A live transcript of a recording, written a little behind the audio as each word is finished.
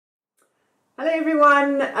Hello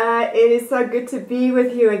everyone, it is so good to be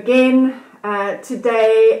with you again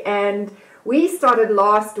today, and we started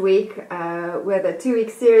last week with a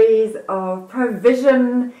 2-week series of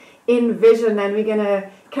provision in vision, and we're going to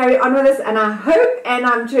carry on with this, and I hope and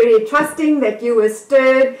I'm truly trusting that you were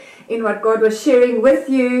stirred in what God was sharing with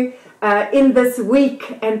you in this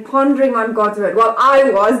week and pondering on God's word. Well,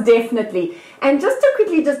 I was definitely. And just to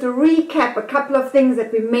quickly recap a couple of things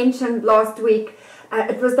that we mentioned last week.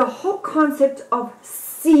 It was the whole concept of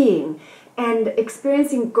seeing and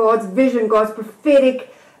experiencing God's vision, God's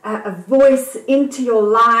prophetic voice into your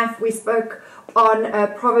life. We spoke on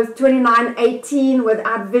Proverbs 29:18,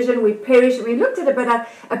 without vision we perish. We looked at a bit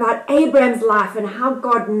about Abraham's life and how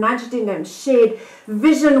God nudged him and shared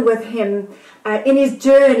vision with him in his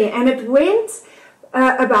journey. And it went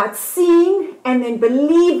about seeing and then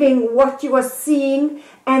believing what you are seeing,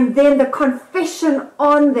 and then the confession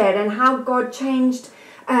on that, and how God changed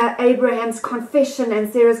Abraham's confession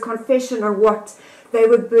and Sarah's confession on what they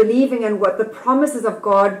were believing and what the promises of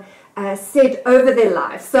God said over their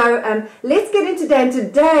lives. So let's get into that. And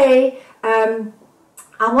today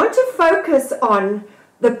I want to focus on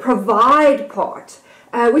the provide part,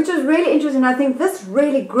 which was really interesting. I think this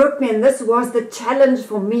really gripped me, and this was the challenge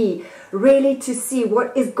for me, really to see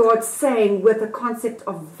what is God saying with the concept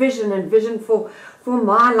of vision, and vision for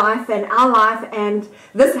my life and our life and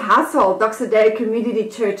this household, Doxa Community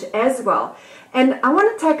Church as well. And I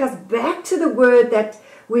want to take us back to the word that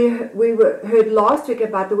we heard last week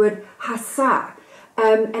about, the word hasa,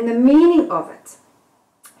 and the meaning of it.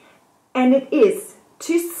 And it is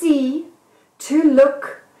to see, to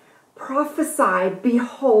look, prophesy,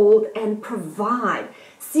 behold, and provide.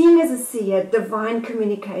 Seeing as a seer, divine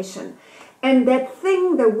communication. And that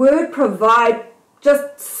thing, the word provide,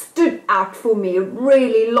 just stood out for me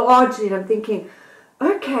really largely. And I'm thinking,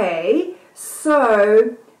 okay,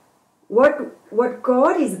 so what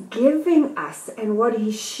God is giving us and what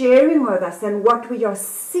He's sharing with us and what we are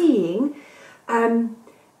seeing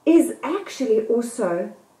is actually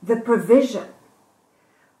also the provision,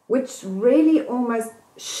 which really almost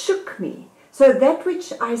shook me. So that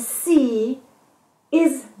which I see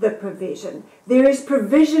is the provision. There is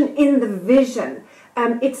provision in the vision.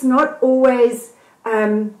 It's not always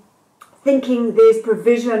thinking there's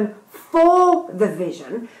provision for the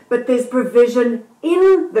vision, but there's provision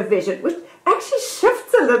in the vision, which actually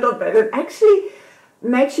shifts a little bit. It actually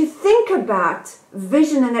makes you think about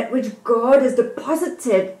vision and that which God has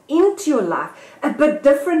deposited into your life a bit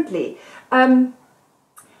differently. And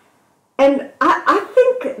I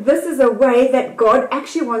think this is a way that God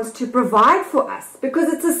actually wants to provide for us,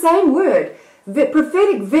 because it's the same word. The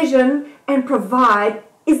prophetic vision and provide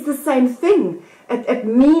is the same thing. It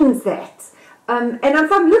means that. And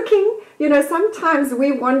if I'm looking, sometimes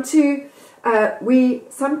we want to, we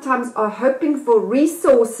sometimes are hoping for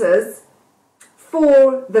resources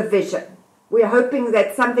for the vision. We're hoping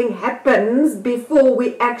that something happens before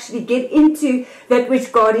we actually get into that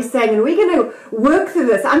which God is saying. And we're going to work through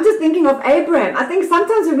this. I'm just thinking of Abraham. I think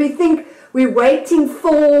sometimes when we think we're waiting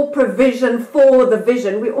for provision for the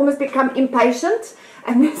vision, we almost become impatient.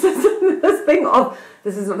 And this is this thing of,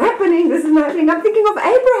 this is not happening, this is not happening. I'm thinking of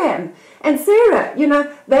Abraham and Sarah.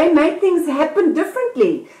 They made things happen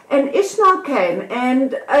differently. And Ishmael came,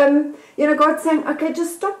 and God's saying, okay,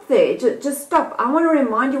 just stop there, just stop. I want to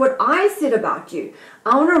remind you what I said about you.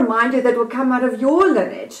 I want to remind you that will come out of your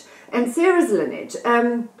lineage and Sarah's lineage.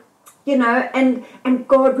 And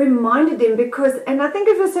God reminded him, and I think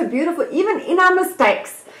it was so beautiful, even in our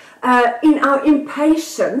mistakes, in our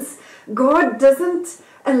impatience, God doesn't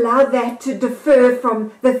allow that to defer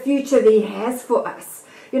from the future that He has for us.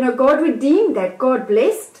 God redeemed that. God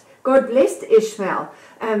blessed Ishmael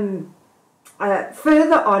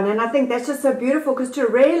further on. And I think that's just so beautiful, because to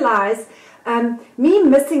realize me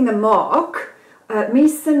missing the mark, me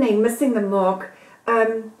sinning, missing the mark,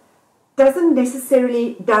 doesn't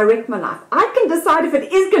necessarily direct my life. I can decide if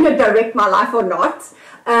it is going to direct my life or not,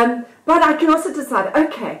 but I can also decide,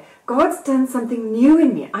 okay, God's done something new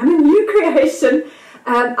in me. I'm a new creation.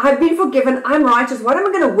 I've been forgiven. I'm righteous. What am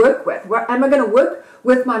I going to work with? Am I going to work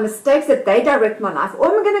with my mistakes that they direct my life? Or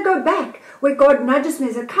am I going to go back where God nudges me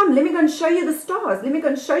and says, come, let me go and show you the stars. Let me go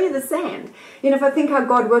and show you the sand. If I think how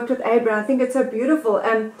God worked with Abraham, I think it's so beautiful.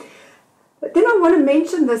 But then I want to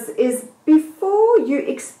mention this is, before you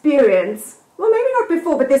experience, well, maybe not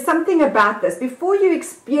before, but there's something about this. Before you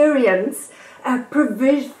experience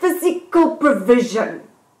physical provision,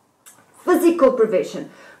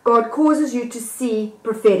 God causes you to see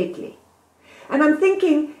prophetically. And I'm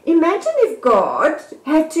thinking, imagine if God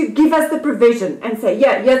had to give us the provision and say,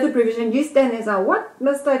 yeah, here's the provision, you stand there and say, what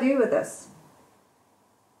must I do with this?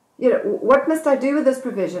 what must I do with this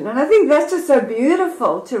provision? And I think that's just so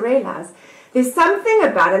beautiful to realize. There's something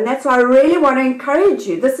about it, and that's why I really want to encourage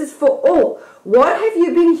you. This is for all. What have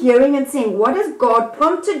you been hearing and seeing? What has God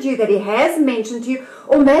prompted you that He has mentioned to you?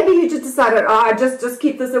 Or maybe you just decided, just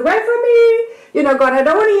keep this away from me. God, I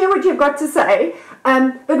don't want to hear what you've got to say.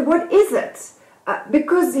 But what is it?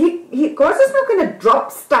 Because God's just not going to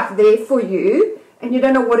drop stuff there for you, and you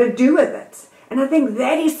don't know what to do with it. And I think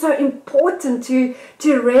that is so important to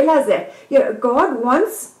realize that. God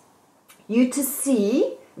wants you to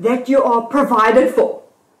see that you are provided for.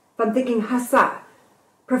 If I'm thinking Hasa,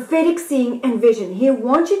 prophetic seeing and vision. He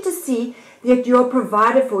wants you to see that you are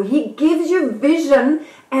provided for. He gives you vision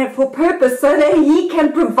and for purpose so that He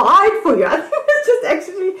can provide for you. I think that's just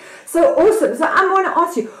actually so awesome. So I want to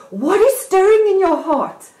ask you, what is stirring in your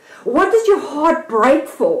heart? What does your heart break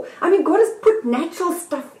for? I mean, God has put natural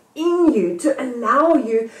stuff in you to allow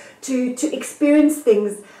you to experience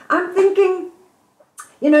things. I'm thinking,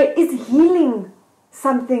 is healing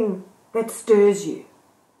something that stirs you?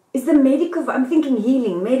 Is the medical, I'm thinking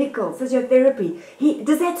healing, medical, physiotherapy,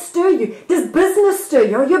 does that stir you? Does business stir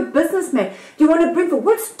you? Are you a businessman? Do you want to bring for,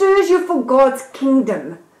 what stirs you for God's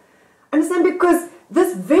kingdom? Understand? Because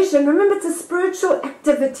this vision, remember, it's a spiritual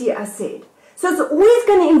activity, I said. So it's always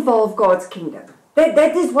going to involve God's kingdom.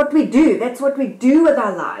 That is what we do. That's what we do with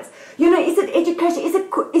our lives. Is it education? Is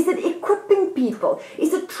it equipping people?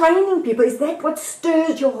 Is it training people? Is that what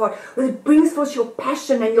stirs your heart? Or it brings forth your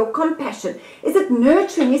passion and your compassion? Is it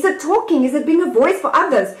nurturing? Is it talking? Is it being a voice for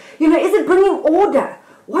others? Is it bringing order?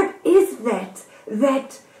 What is that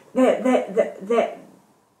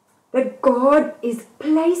God is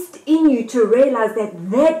placed in you to realize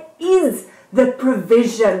that is the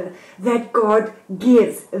provision that God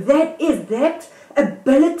gives. That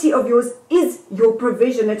ability of yours is your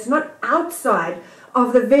provision. It's not outside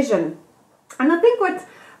of the vision. And I think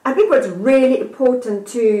what's really important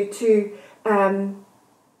to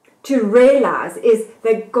realize is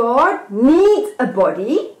that God needs a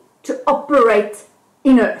body to operate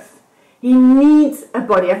in earth. He needs a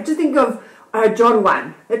body. I have to think of John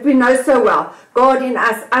 1, that we know so well. God in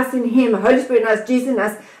us, us in Him, Holy Spirit in us, Jesus in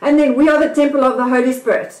us, and then we are the temple of the Holy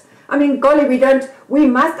Spirit. I mean, golly, we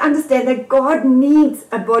must understand that God needs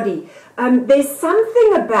a body. There's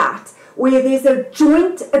something about where there's a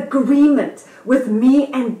joint agreement with me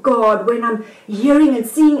and God when I'm hearing and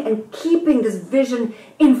seeing and keeping this vision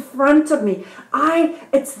in front of me.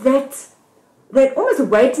 It's that almost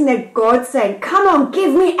waiting that God's saying, come on,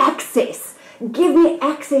 give me access. Give me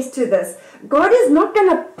access to this. God is not going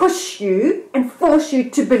to push you and force you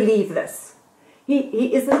to believe this.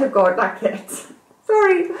 He isn't a God like that.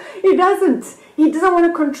 Sorry, He doesn't. He doesn't want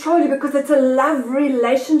to control you because it's a love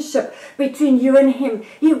relationship between you and Him.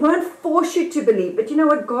 He won't force you to believe. But you know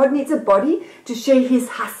what? God needs a body to share His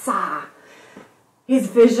hasa, His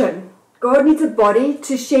vision. God needs a body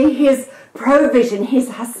to share His provision, His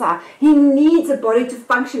hasa. He needs a body to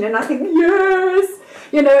function. And I think, yes,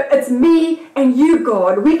 it's me and you,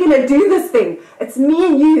 God. We're going to do this thing. It's me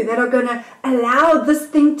and you that are going to allow this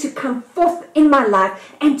thing to come forth in my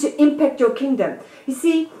life and to impact your kingdom. You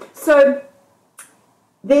see, so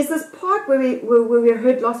there's this part where we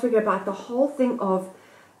heard last week about the whole thing of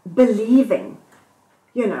believing.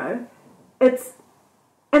 And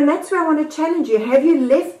that's where I want to challenge you. Have you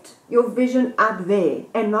left your vision up there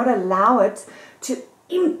and not allow it to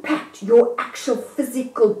impact your actual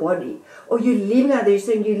physical body? Or you're leaving it there,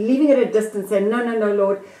 saying you're leaving it at a distance, saying, no,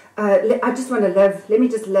 Lord, I just want to live. Let me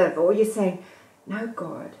just live. Or you're saying, no,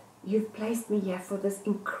 God, you've placed me here for this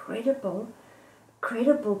incredible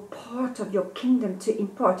part of your kingdom to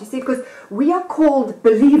impart. You see, because we are called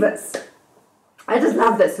believers. I just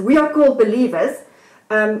love this. We are called believers.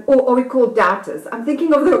 Or we call doubters. I'm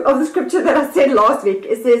thinking of the scripture that I said last week.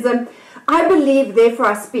 It says, I believe, therefore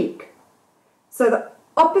I speak. So the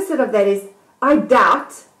opposite of that is, I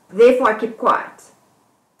doubt, therefore I keep quiet.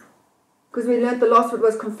 Because we learned the last word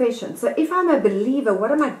was confession. So if I'm a believer,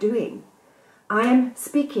 what am I doing? I am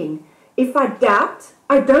speaking. If I doubt,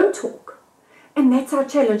 I don't talk. And that's our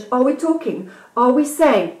challenge. Are we talking? Are we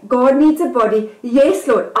saying, God needs a body? Yes,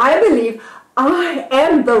 Lord, I believe I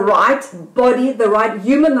am the right body, the right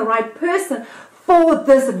human, the right person for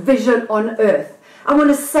this vision on earth. I want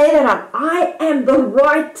to say that out. I am the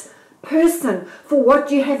right person for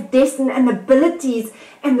what you have destined, and abilities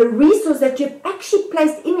and the resource that you've actually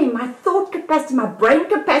placed in me, my thought capacity, my brain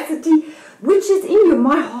capacity, which is in you,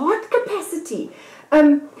 my heart capacity.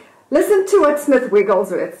 Listen to what Smith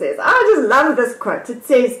Wigglesworth says. I just love this quote. It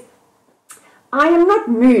says, I am not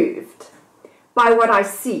moved by what I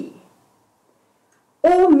see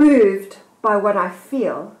or moved by what I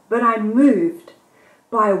feel, but I'm moved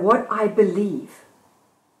by what I believe.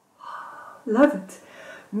 Love it.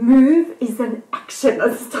 Move is an action.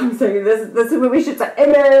 This time saying this is where we should say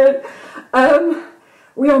amen.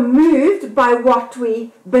 We are moved by what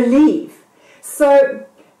we believe. So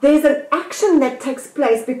there's an action that takes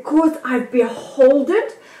place because I've beholden,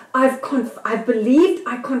 I've believed,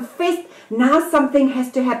 I confessed. Now something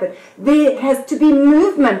has to happen. There has to be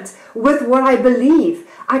movement with what I believe.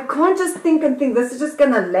 I can't just think and think this is just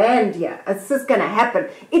going to land here. It's just going to happen.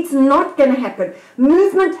 It's not going to happen.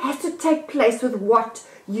 Movement has to take place with what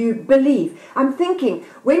you believe. I'm thinking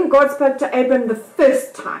when God spoke to Abram the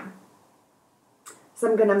first time, so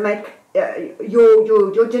I'm going to make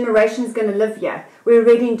your generation is going to live here. We're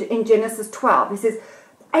reading in Genesis 12. He says,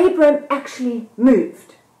 Abram actually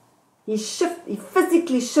moved. He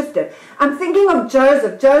physically shifted. I'm thinking of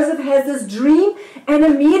Joseph. Joseph has this dream, and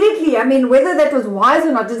immediately, I mean, whether that was wise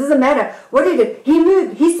or not, it doesn't matter. What he did, he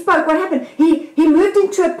moved, he spoke. What happened? He moved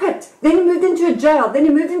into a pit, then he moved into a jail, then he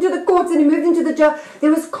moved into the courts, then he moved into the jail.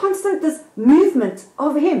 There was constant this movement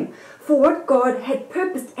of him for what God had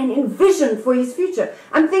purposed and envisioned for his future.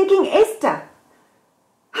 I'm thinking Esther.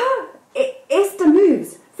 Esther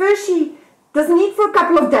moves. First, she doesn't eat for a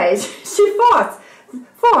couple of days. She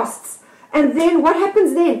fasts. And then what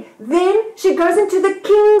happens then? Then she goes into the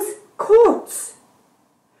king's courts.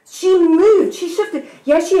 She moved. She shifted.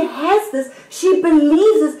 Yeah, she has this. She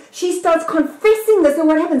believes this. She starts confessing this. And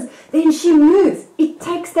what happens? Then she moves. It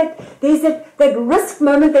takes there's that risk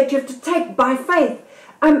moment that you have to take by faith.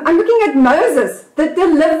 I'm looking at Moses, the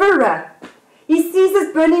deliverer. He sees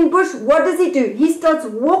this burning bush. What does he do? He starts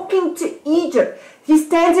walking to Egypt. He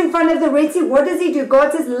stands in front of the Red Sea. What does he do?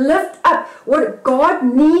 God says, lift up. What God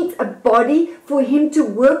needs a body for him to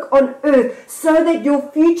work on earth so that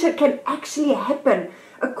your future can actually happen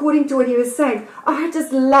according to what he was saying. I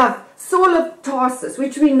just love Saul of Tarsus,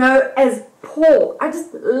 which we know as Paul. I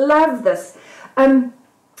just love this.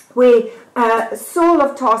 Where Saul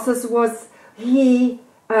of Tarsus was, he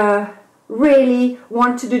really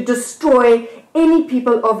wanted to destroy any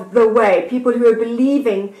people of the way, people who are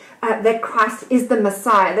believing that Christ is the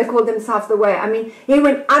Messiah. They called themselves the way. I mean, he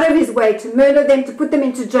went out of his way to murder them, to put them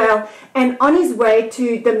into jail, and on his way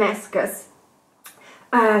to Damascus,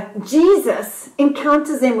 Jesus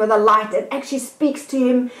encounters him with a light and actually speaks to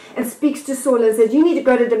him and speaks to Saul and says, you need to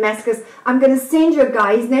go to Damascus. I'm going to send you a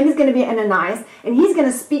guy. His name is going to be Ananias, and he's going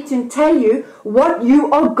to speak to you and tell you what you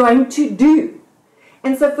are going to do.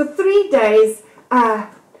 And so for 3 days,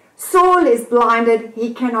 Saul is blinded.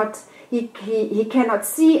 He cannot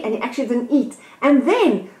see, and he actually didn't eat. And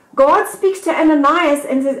then God speaks to Ananias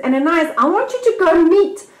and says, Ananias, I want you to go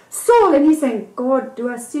meet Saul. And he's saying, God, do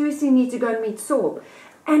I seriously need to go and meet Saul?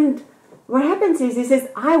 And what happens is he says,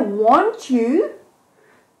 I want you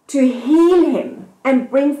to heal him and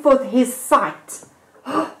bring forth his sight.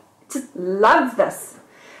 Oh, just love this.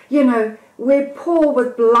 You know, where Paul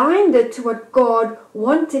was blinded to what God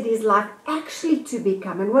wanted his life actually to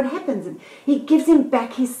become. And what happens? He gives him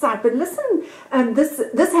back his sight. But listen,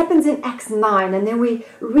 this happens in Acts 9. And then we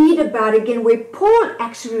read about again where Paul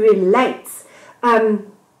actually relates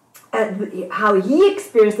how he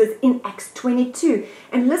experienced this in Acts 22.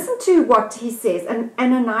 And listen to what he says. And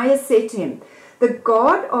Ananias said to him, the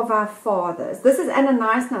God of our fathers. This is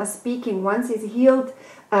Ananias now speaking once he's healed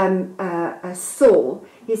Saul.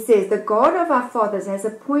 He says, the God of our fathers has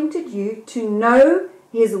appointed you to know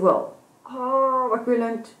his will. Oh, what we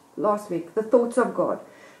learned last week, the thoughts of God.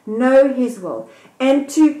 Know his will. And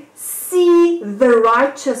to see the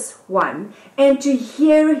righteous one. And to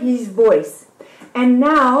hear his voice. And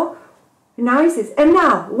now he says, and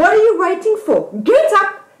now, what are you waiting for? Get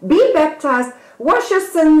up, be baptized, wash your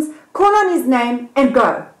sins, call on his name, and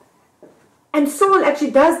go. And Saul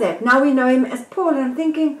actually does that. Now we know him as Paul. And I'm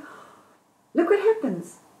thinking, look what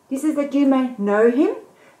happens. He says that you may know him,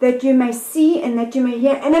 that you may see, and that you may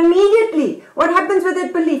hear. And immediately, what happens with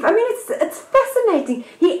that belief? I mean, it's fascinating.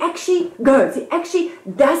 He actually goes. He actually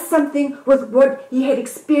does something with what he had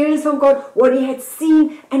experienced from God, what he had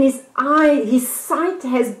seen, and his sight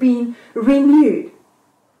has been renewed.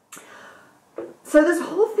 So this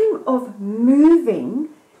whole thing of moving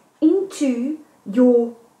into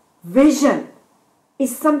your vision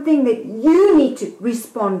is something that you need to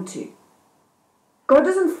respond to. God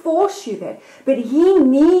doesn't force you there, but he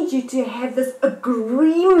needs you to have this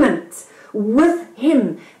agreement with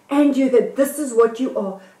him and you that this is what you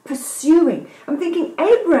are pursuing. I'm thinking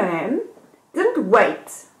Abraham didn't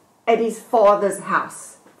wait at his father's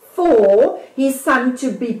house for his son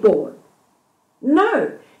to be born.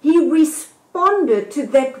 No, he responded to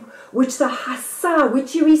that which the hasa,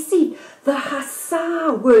 which you received, the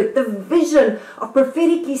hasa word, the vision of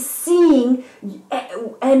prophetically seeing,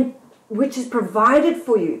 and which is provided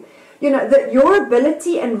for you. You know, that your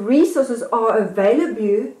ability and resources are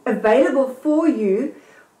available for you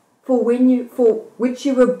for which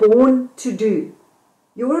you were born to do.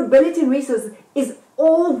 Your ability and resources is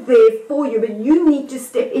all there for you, but you need to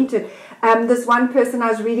step into it. This one person I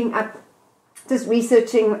was reading up, just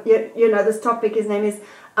researching, this topic, his name is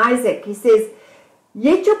Isaac. He says,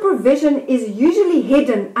 yet your provision is usually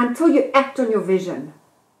hidden until you act on your vision.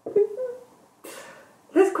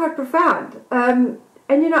 That's quite profound. And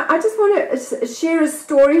I just want to share a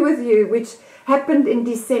story with you which happened in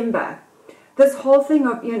December. This whole thing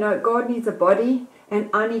of, God needs a body and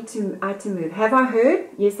I need to move. Have I heard?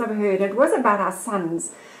 Yes, I've heard. It was about our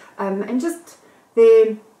sons and just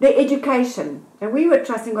their education. And we were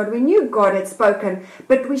trusting God. We knew God had spoken,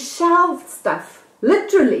 but we shelved stuff.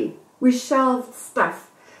 Literally, we shelved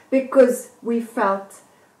stuff because we felt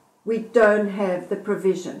we don't have the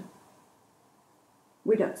provision.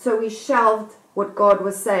 We don't. So we shelved what God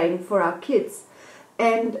was saying for our kids.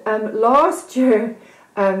 And last year,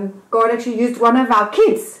 God actually used one of our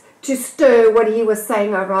kids to stir what he was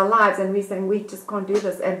saying over our lives. And we're saying, we just can't do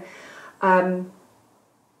this. And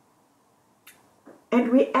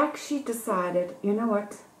we actually decided, you know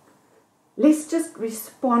what? Let's just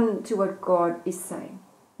respond to what God is saying.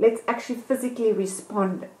 Let's actually physically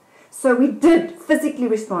respond. So we did physically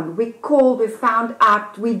respond. We called, we found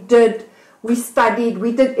out, we studied,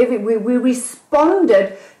 we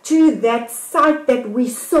responded to that sight that we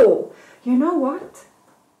saw. You know what?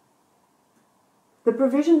 The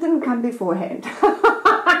provision didn't come beforehand.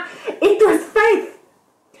 It was faith.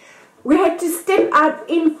 We had to step out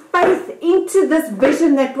in faith into this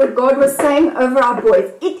vision that what God was saying over our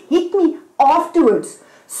boys. It hit me afterwards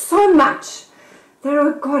so much that,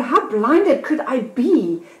 oh God, how blinded could I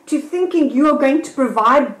be to thinking you are going to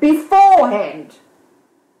provide beforehand.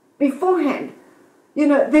 Beforehand.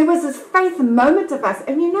 There was this faith moment of us.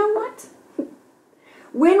 And you know what?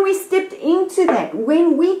 When we stepped into that,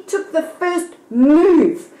 when we took the first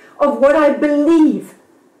move of what I believe,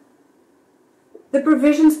 the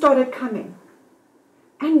provision started coming.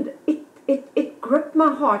 And it gripped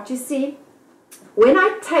my heart. You see, when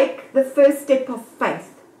I take the first step of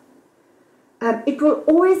faith, it will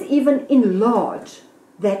always even enlarge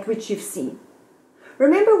that which you've seen.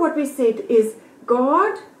 Remember what we said is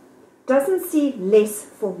God doesn't see less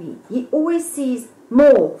for me. He always sees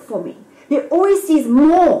more for me. He always sees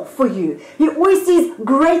more for you. He always sees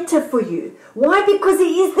greater for you. Why? Because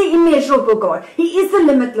he is the immeasurable God. He is the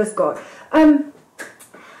limitless God.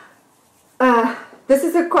 This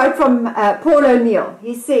is a quote from Paul O'Neill.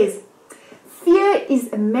 He says, fear is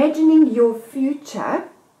imagining your future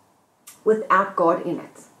without God in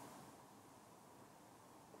it.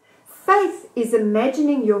 Faith is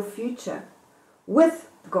imagining your future with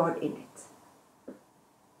God in it.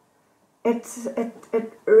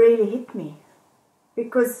 It really hit me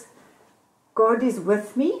because God is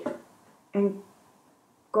with me and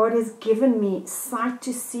God has given me sight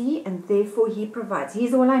to see and therefore he provides.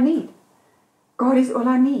 He's all I need. God is all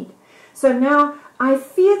I need. So now I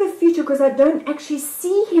fear the future because I don't actually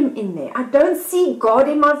see him in there. I don't see God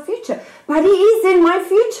in my future, but he is in my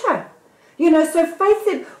future. So faith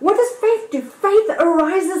said, what does faith do? Faith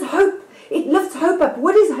arises hope. It lifts hope up.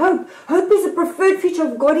 What is hope? Hope is a preferred feature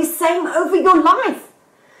of God is saying over your life.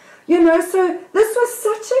 So this was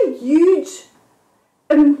such a huge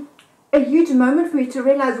moment for me to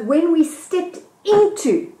realize when we stepped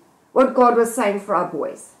into what God was saying for our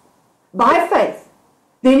boys. By faith,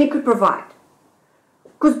 then he could provide.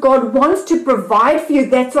 Because God wants to provide for you.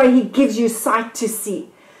 That's why he gives you sight to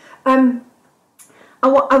see.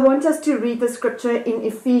 I want us to read the scripture in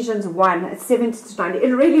Ephesians 1, 17 to 19.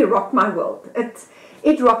 It really rocked my world.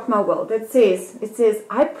 It rocked my world. It says,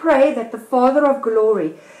 I pray that the Father of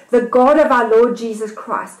glory, the God of our Lord Jesus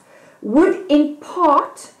Christ, would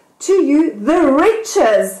impart to you the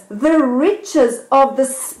riches of the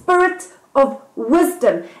spirit of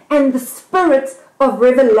wisdom and the spirit of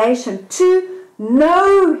revelation, to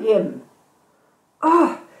know him.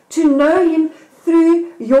 To know him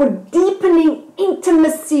through your deepening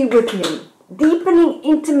intimacy with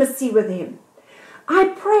him. I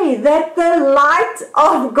pray that the light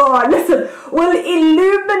of God, listen, will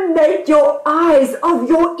illuminate your eyes of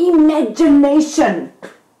your imagination.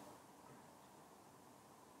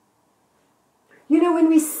 When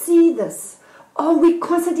we see this, we're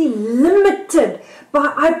constantly limited by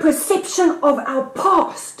our perception of our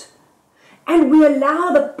past. and we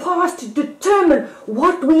allow the past to determine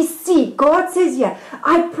what we see. God says here,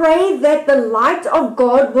 I pray that the light of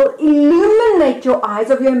God will illuminate your eyes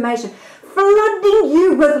of your imagination, flooding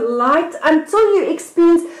you with light until you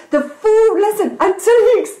experience the full,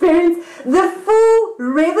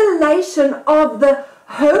 revelation of the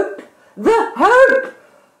hope,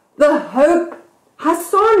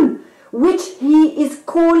 Hassan, which He is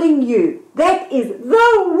calling you. That is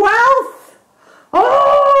the wealth,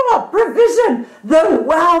 provision, the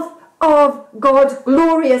wealth of God's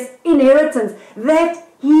glorious inheritance that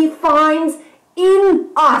He finds in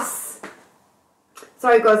us.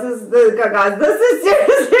 Sorry guys, this is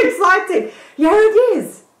seriously exciting. Here it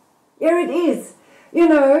is. You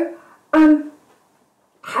know,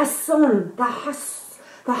 Hassan, the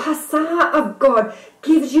Hassa of God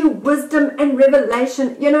gives you wisdom and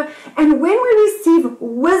revelation, you know. And when we receive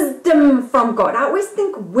wisdom from God, I always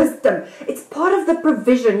think wisdom, it's part of the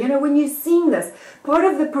provision. You know, when you're seeing this, part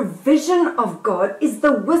of the provision of God is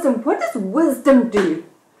the wisdom. What does wisdom do?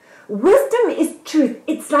 Wisdom is truth.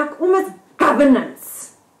 It's like almost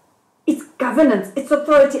governance. It's governance. It's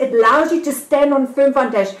authority. It allows you to stand on firm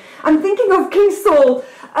foundation. I'm thinking of King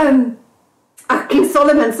Solomon,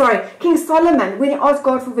 when he asked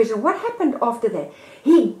God for vision, what happened after that?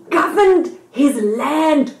 He governed his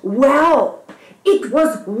land well. It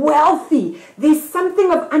was wealthy. There's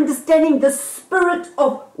something of understanding the spirit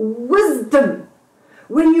of wisdom.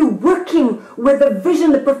 When you're working with the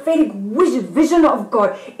vision, the prophetic vision of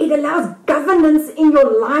God, it allows governance in your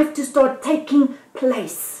life to start taking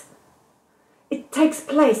place. It takes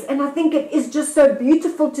place. And I think it is just so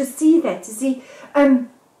beautiful to see that. To see, I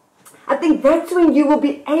think that's when you will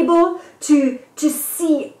be able to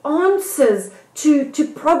see answers to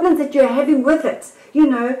problems that you're having with it. You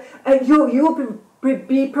know, you'll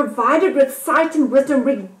be provided with sight and wisdom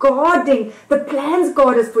regarding the plans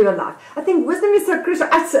God has for your life. I think wisdom is so crucial.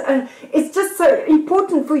 It's just so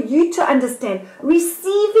important for you to understand.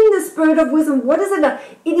 Receiving the spirit of wisdom, what does it do?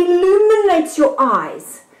 It illuminates your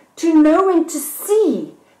eyes to know and to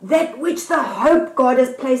see that which the hope God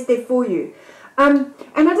has placed there for you. And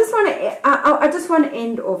I just want to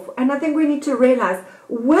end off, and I think we need to realize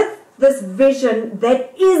with this vision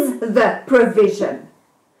that is the provision.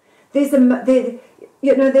 There's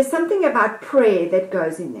something about prayer that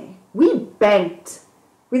goes in there. We didn't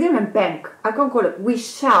even bank, I can't call it, we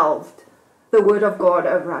shelved the word of God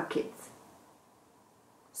over our kids.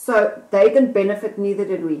 So they didn't benefit, neither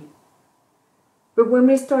did we. But when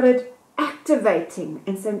we started activating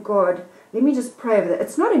and saying, God, let me just pray over that.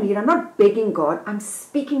 It's not a need. I'm not begging God. I'm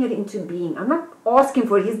speaking it into being. I'm not asking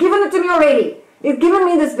for it. He's given it to me already. He's given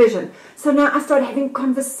me this vision. So now I start having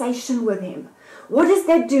conversation with Him. What does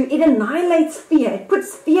that do? It annihilates fear. It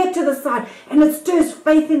puts fear to the side and it stirs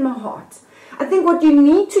faith in my heart. I think what you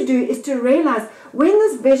need to do is to realize when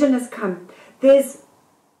this vision has come, there's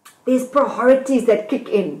priorities that kick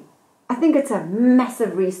in. I think it's a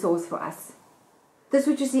massive resource for us. This is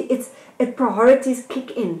what you see. It's priorities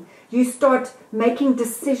kick in. You start making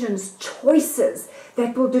decisions, choices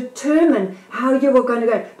that will determine how you are going to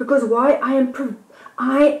go. Because why? I am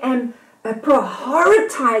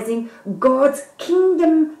prioritizing God's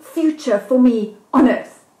kingdom future for me on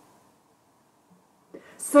earth.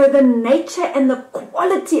 So the nature and the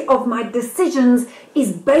quality of my decisions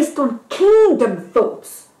is based on kingdom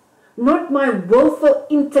thoughts, not my willful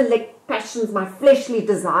intellect passions, my fleshly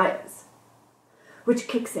desires, which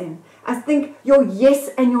kicks in. I think your yes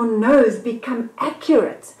and your no's become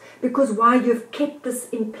accurate because why? You've kept this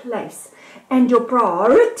in place. And your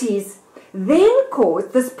priorities then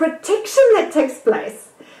cause this protection that takes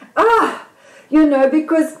place.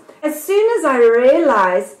 Because as soon as I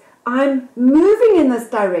realize I'm moving in this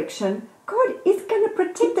direction, God is going to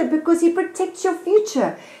protect it because He protects your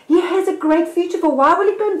future. He has a great future, but why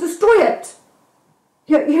will He go and destroy it?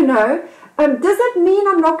 Does that mean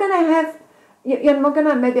I'm not going to have you're not going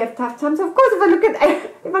to maybe have tough times? Of course, if I look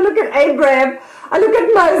at Abraham, I look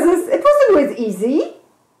at Moses, it wasn't always easy.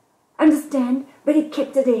 Understand? But he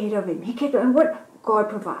kept it ahead of him. He kept it, and what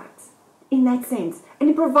God provides in that sense. And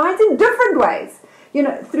He provides in different ways,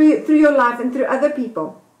 through your life and through other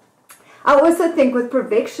people. I also think with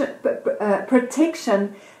protection,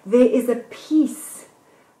 there is a peace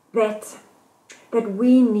that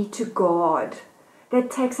we need to guard, that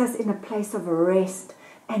takes us in a place of rest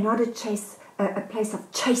and not a place of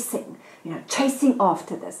chasing, chasing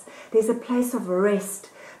after this. There's a place of rest.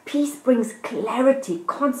 Peace brings clarity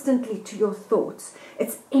constantly to your thoughts.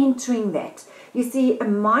 It's entering that. You see, a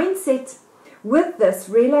mindset with this,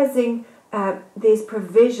 realizing there's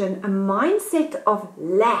provision, a mindset of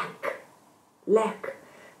lack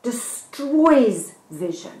destroys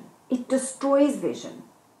vision. it destroys vision.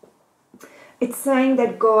 It's saying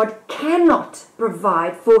that God cannot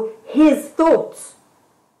provide for his thoughts.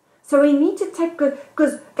 So we need to take good,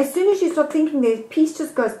 because as soon as you start thinking there, peace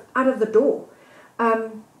just goes out of the door.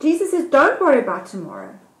 Jesus says, don't worry about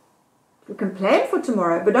tomorrow. You can plan for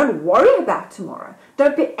tomorrow, but don't worry about tomorrow.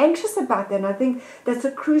 Don't be anxious about that. And I think that's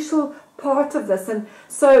a crucial part of this. And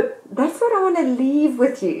so that's what I want to leave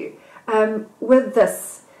with you with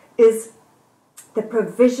this, is the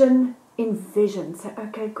provision in vision. Say,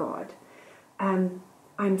 okay, God, I'm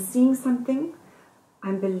seeing something.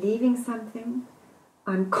 I'm believing something.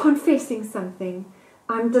 I'm confessing something.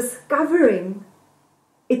 I'm discovering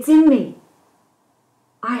it's in me.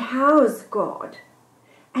 I house God.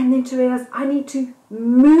 And then to realize I need to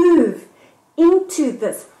move into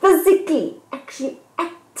this physically, actually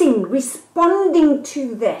acting, responding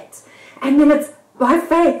to that. And then it's by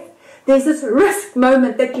faith. There's this risk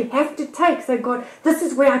moment that you have to take. So God, this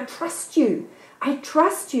is where I trust you. I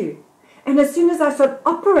trust you. And as soon as I start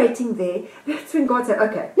operating there, that's when God said,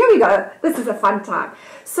 okay, here we go. This is a fun time.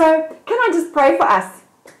 So can I just pray for us?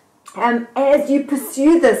 As you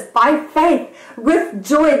pursue this by faith with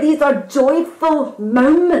joy. These are joyful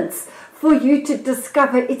moments for you to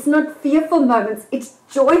discover. It's not fearful moments, it's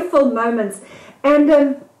joyful moments.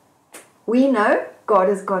 And we know God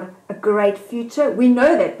has got a great future. We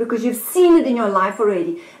know that because you've seen it in your life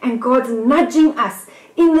already. And God's nudging us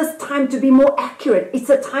in this time to be more accurate. It's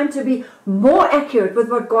a time to be more accurate with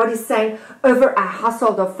what God is saying over our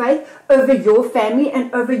household of faith, over your family,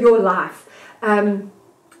 and over your life.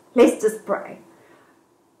 Let's just pray.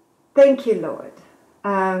 Thank you, Lord.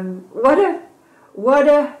 What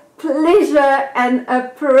a pleasure and a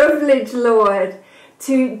privilege, Lord,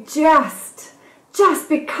 to just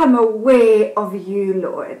become aware of you,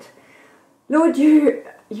 Lord. Lord, you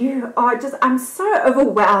are just, I'm so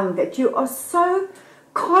overwhelmed that you are so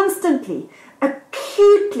constantly,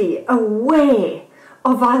 acutely aware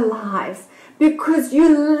of our lives, because you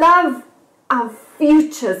love our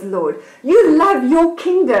futures, Lord. You love your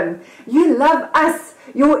kingdom. You love us,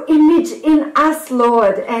 your image in us,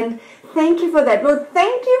 Lord. And thank you for that, Lord.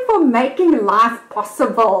 Thank you for making life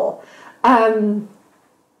possible on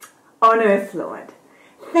earth, Lord.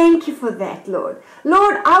 Thank you for that, Lord.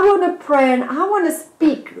 Lord, I want to pray and I want to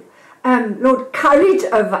speak, Lord, courage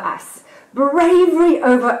over us, bravery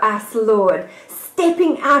over us, Lord.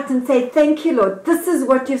 Stepping out and say, thank you, Lord. This is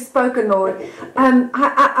what you've spoken, Lord.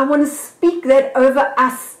 I want to speak that over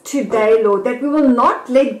us today, Lord, that we will not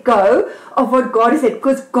let go of what God has said,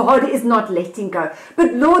 because God is not letting go.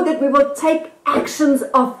 But, Lord, that we will take actions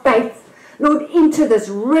of faith, Lord, into this,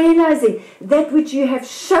 realizing that which you have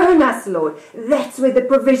shown us, Lord. That's where the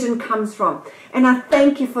provision comes from. And I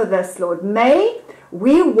thank you for this, Lord. May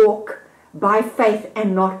we walk by faith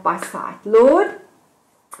and not by sight. Lord,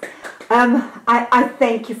 I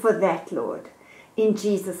thank you for that, Lord. In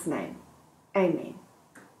Jesus' name, amen.